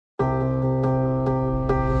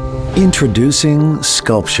Introducing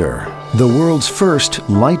SculpSure, the world's first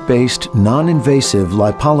light-based, non-invasive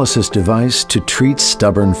lipolysis device to treat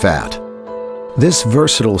stubborn fat. This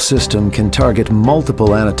versatile system can target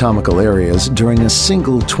multiple anatomical areas during a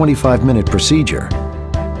single 25-minute procedure.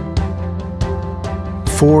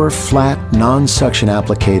 4 flat, non-suction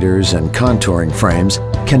applicators and contouring frames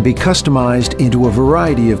can be customized into a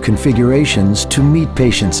variety of configurations to meet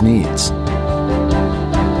patients' needs.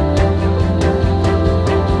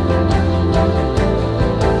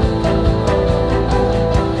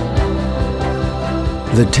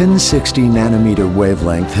 The 1060 nanometer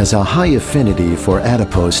wavelength has a high affinity for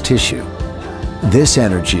adipose tissue. This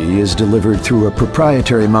energy is delivered through a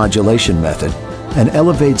proprietary modulation method and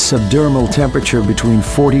elevates subdermal temperature between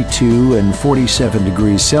 42 and 47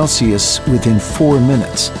 degrees Celsius within 4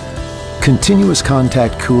 minutes. Continuous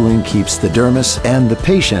contact cooling keeps the dermis and the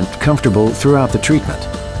patient comfortable throughout the treatment.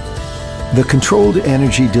 The controlled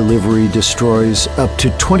energy delivery destroys up to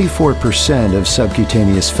 24% of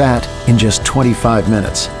subcutaneous fat in just 25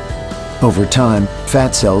 minutes. Over time,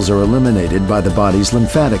 fat cells are eliminated by the body's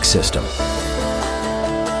lymphatic system.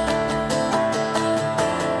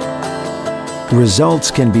 Results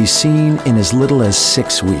can be seen in as little as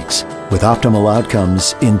 6 weeks, with optimal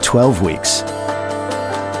outcomes in 12 weeks.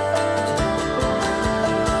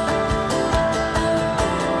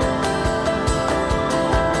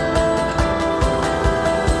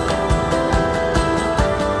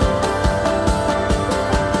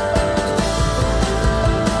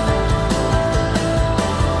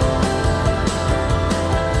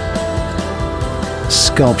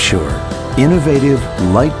 SculpSure, innovative,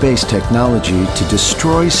 light-based technology to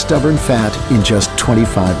destroy stubborn fat in just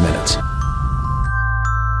 25 minutes.